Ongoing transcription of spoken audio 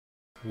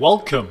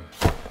Welcome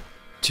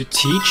to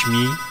Teach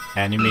Me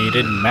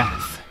Animated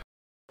Math.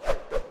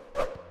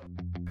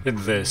 In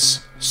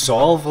this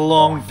solve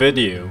along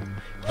video,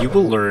 you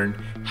will learn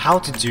how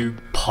to do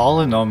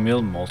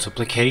polynomial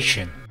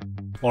multiplication.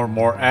 Or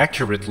more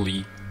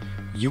accurately,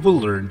 you will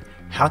learn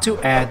how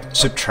to add,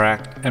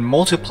 subtract, and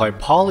multiply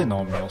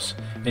polynomials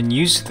and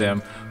use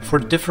them for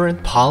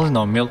different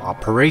polynomial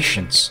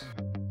operations.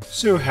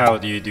 So how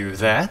do you do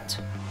that?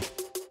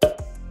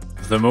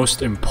 The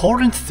most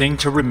important thing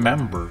to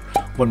remember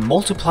when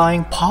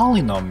multiplying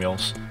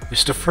polynomials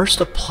is to first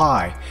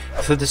apply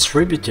the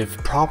distributive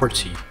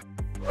property.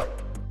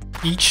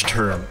 Each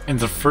term in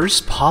the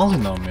first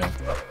polynomial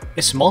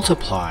is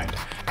multiplied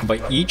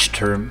by each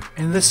term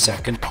in the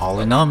second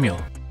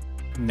polynomial.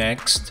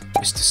 Next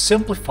is to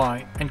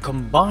simplify and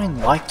combine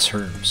like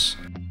terms.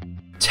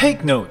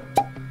 Take note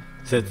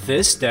that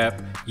this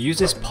step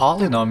uses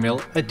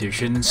polynomial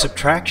addition and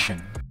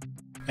subtraction.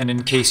 And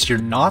in case you're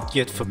not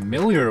yet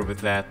familiar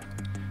with that,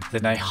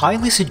 then I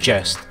highly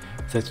suggest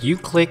that you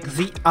click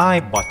the I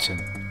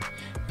button,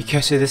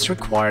 because it is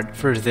required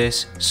for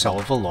this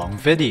solve-along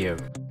video.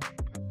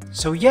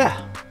 So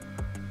yeah,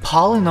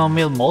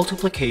 polynomial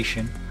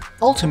multiplication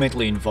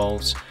ultimately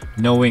involves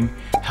knowing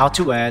how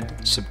to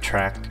add,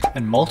 subtract,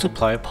 and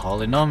multiply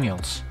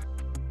polynomials.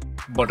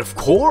 But of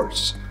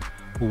course,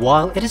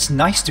 while it is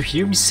nice to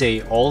hear me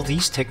say all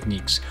these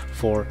techniques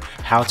for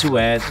how to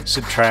add,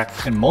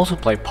 subtract, and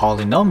multiply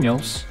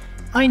polynomials,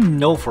 I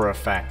know for a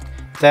fact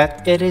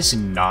that it is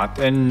not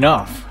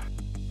enough.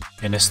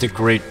 And as the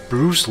great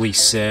Bruce Lee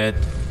said,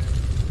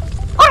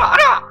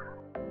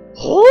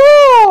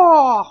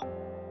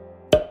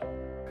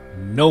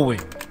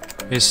 knowing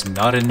is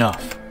not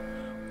enough.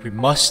 We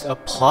must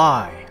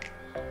apply.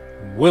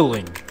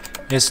 Willing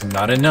is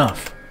not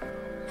enough.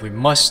 We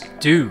must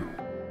do.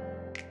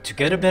 To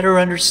get a better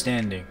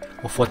understanding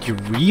of what you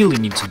really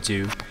need to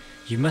do,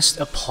 you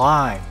must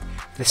apply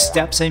the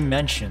steps I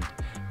mentioned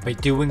by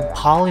doing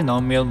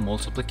polynomial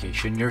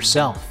multiplication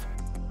yourself.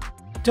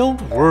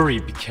 Don't worry,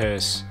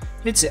 because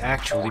it's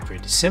actually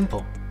pretty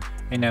simple,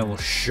 and I will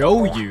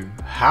show you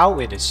how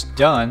it is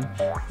done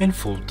in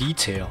full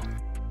detail.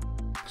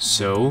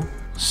 So,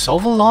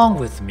 solve along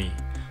with me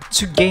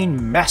to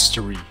gain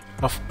mastery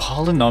of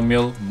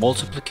polynomial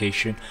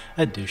multiplication,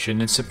 addition,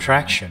 and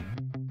subtraction.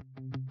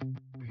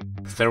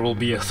 There will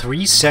be a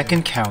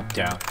 3-second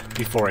countdown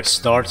before I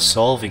start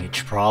solving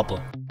each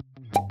problem.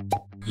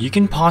 You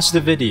can pause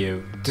the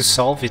video to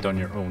solve it on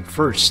your own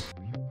first,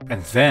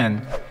 and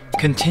then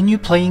continue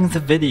playing the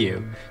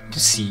video to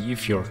see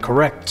if you're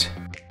correct.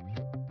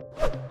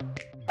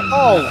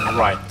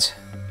 Alright,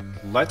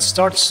 let's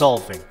start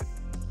solving.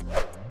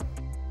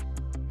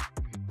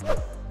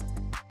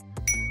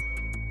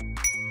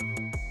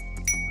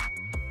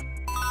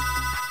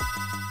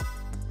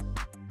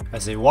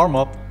 As a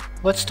warm-up,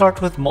 let's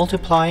start with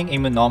multiplying a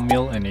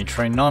monomial and a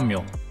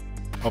trinomial.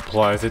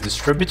 Apply the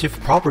distributive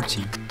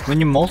property when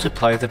you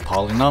multiply the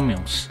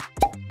polynomials.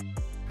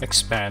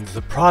 Expand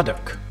the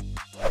product.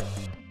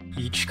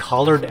 Each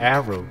colored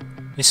arrow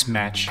is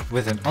matched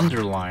with an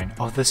underline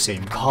of the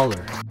same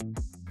color.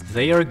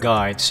 They are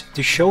guides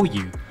to show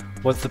you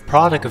what the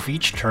product of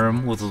each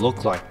term would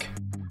look like.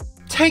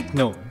 Take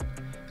note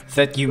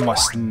that you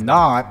must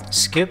not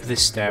skip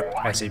this step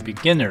as a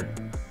beginner.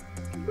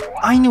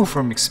 I know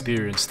from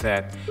experience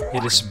that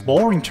it is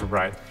boring to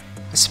write,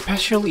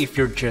 especially if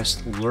you're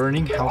just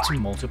learning how to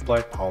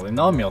multiply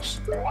polynomials.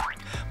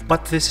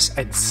 But this is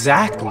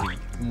exactly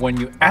when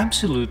you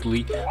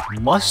absolutely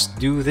must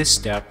do this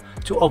step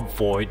to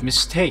avoid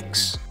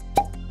mistakes.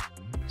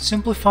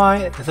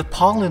 Simplify the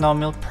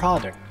polynomial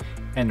product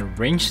and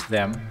arrange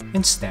them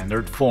in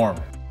standard form.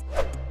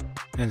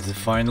 And the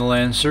final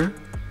answer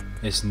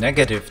is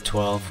negative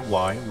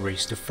 12y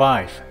raised to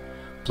 5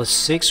 plus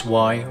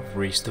 6y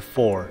raised to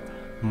 4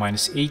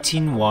 minus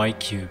 18y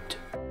cubed.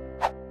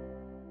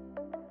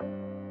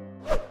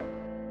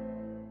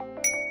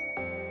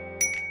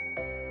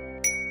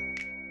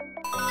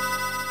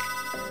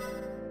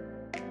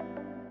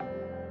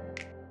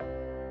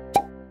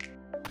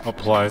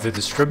 Apply the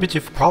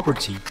distributive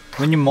property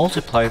when you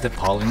multiply the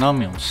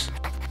polynomials.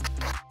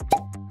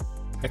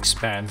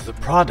 Expand the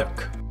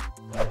product.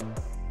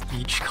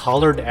 Each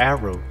colored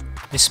arrow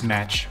is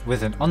matched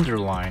with an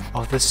underline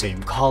of the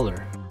same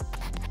color.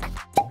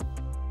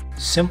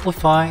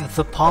 Simplify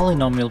the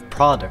polynomial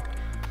product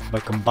by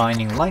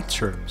combining like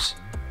terms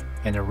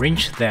and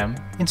arrange them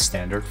in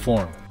standard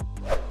form.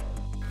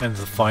 And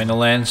the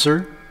final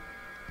answer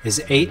is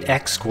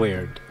 8x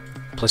squared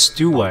plus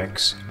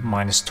 2x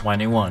minus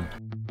 21.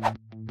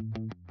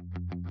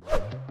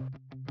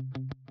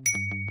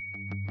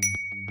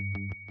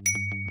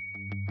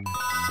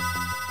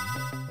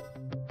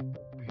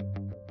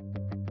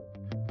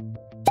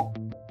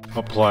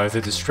 Apply the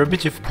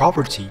distributive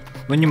property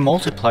when you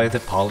multiply the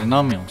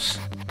polynomials.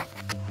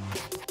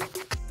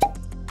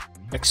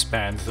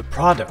 Expand the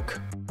product.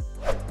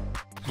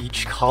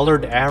 Each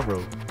colored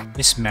arrow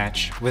is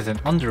matched with an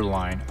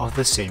underline of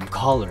the same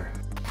color.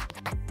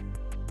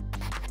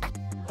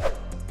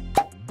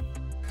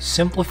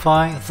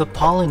 Simplify the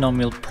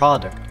polynomial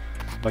product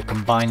by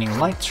combining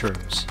like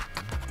terms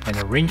and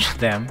arrange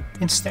them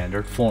in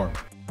standard form.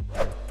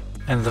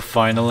 And the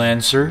final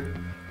answer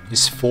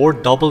is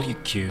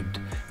 4w cubed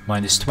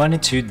minus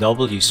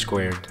 22w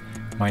squared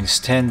minus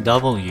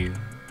 10w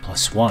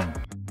plus 1.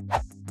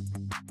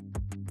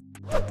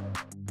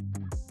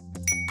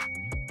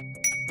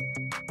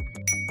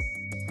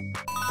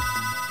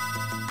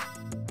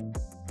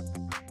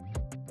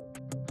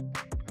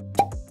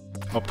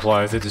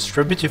 Apply the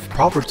distributive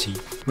property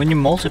when you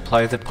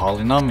multiply the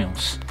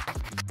polynomials.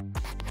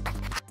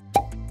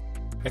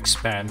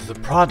 Expand the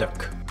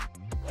product.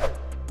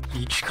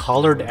 Each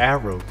colored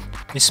arrow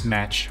is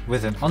matched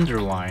with an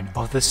underline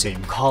of the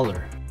same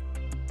color.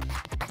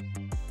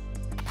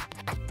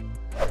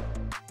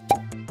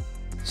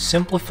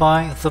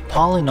 Simplify the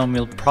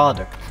polynomial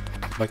product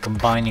by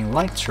combining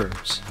like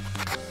terms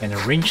and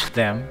arrange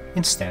them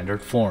in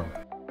standard form.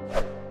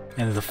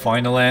 And the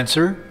final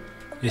answer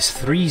is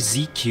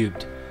 3z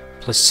cubed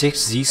plus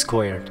 6z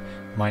squared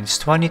minus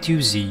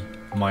 22z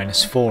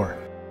minus 4.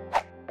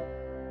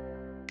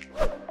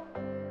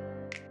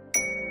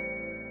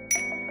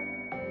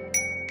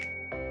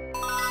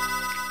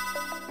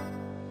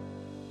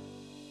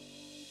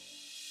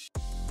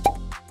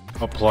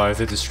 Apply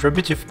the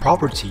distributive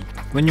property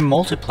when you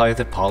multiply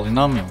the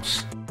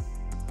polynomials.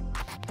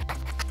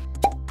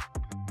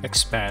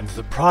 Expand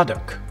the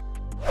product.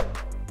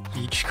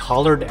 Each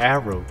colored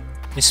arrow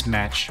is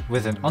matched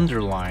with an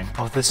underline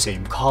of the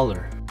same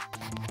color.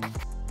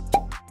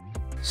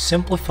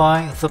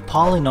 Simplify the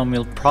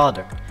polynomial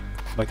product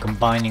by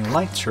combining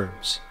like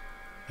terms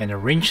and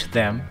arrange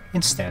them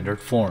in standard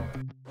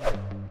form.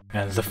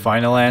 And the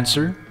final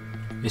answer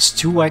is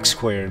 2x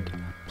squared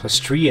plus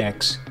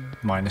 3x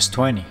minus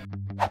 20.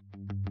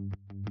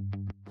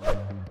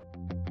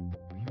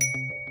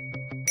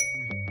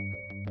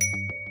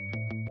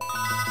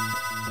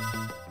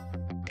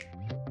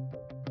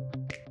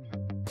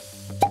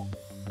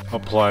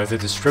 Apply the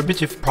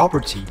distributive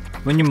property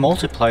when you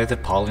multiply the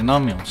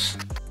polynomials.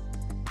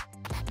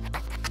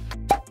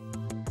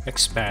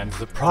 Expand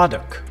the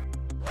product.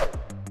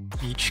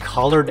 Each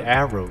colored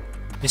arrow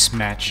is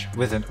matched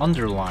with an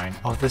underline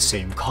of the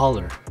same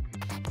color.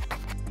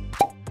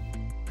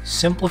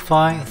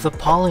 Simplify the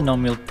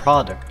polynomial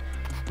product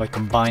by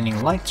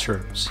combining like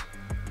terms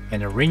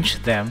and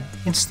arrange them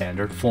in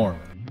standard form.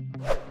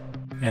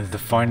 And the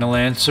final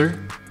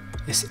answer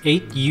is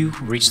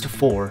 8u raised to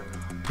 4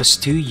 plus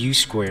 2u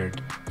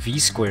squared v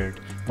squared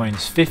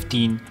minus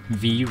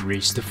 15v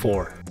raised to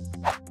 4.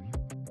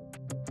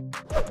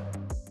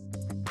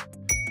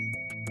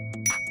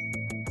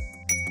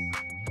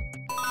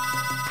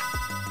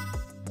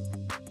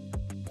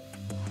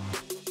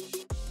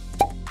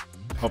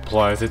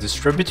 Apply the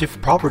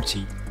distributive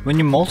property when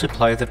you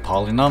multiply the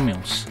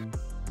polynomials.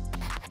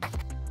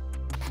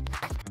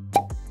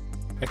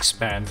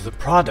 Expand the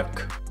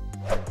product.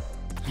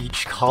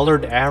 Each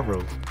colored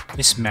arrow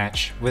is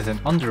matched with an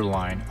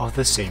underline of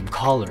the same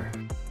color.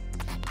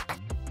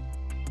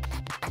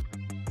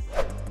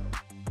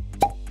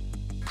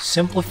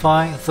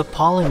 Simplify the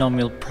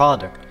polynomial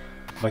product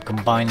by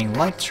combining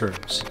like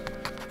terms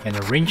and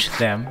arrange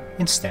them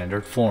in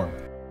standard form.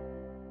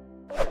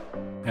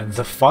 And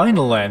the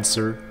final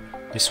answer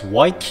is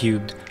y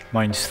cubed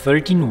minus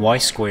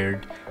 13y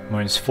squared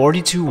minus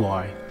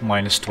 42y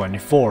minus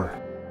 24.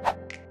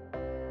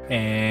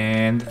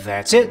 And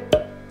that's it!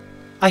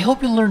 I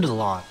hope you learned a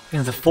lot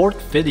in the fourth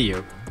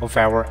video of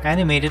our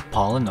animated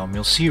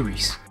polynomial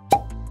series.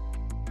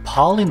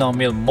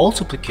 Polynomial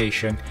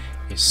multiplication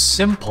is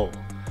simple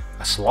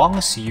as long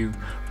as you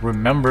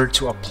remember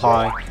to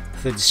apply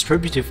the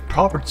distributive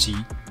property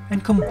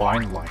and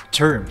combine like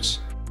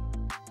terms.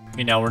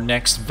 In our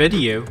next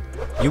video,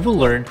 you will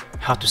learn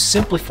how to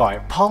simplify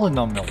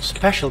polynomial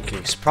special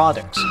case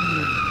products.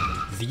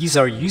 These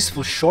are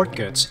useful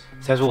shortcuts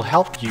that will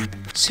help you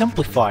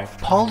simplify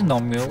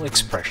polynomial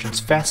expressions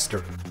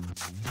faster.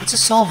 It's a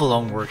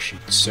solve-along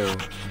worksheet, so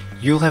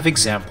you'll have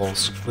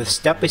examples with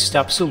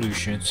step-by-step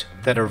solutions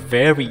that are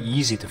very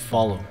easy to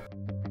follow.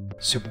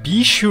 So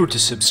be sure to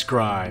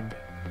subscribe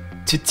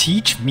to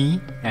teach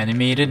me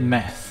animated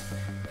math,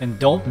 and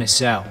don't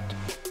miss out.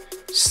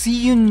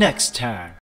 See you next time!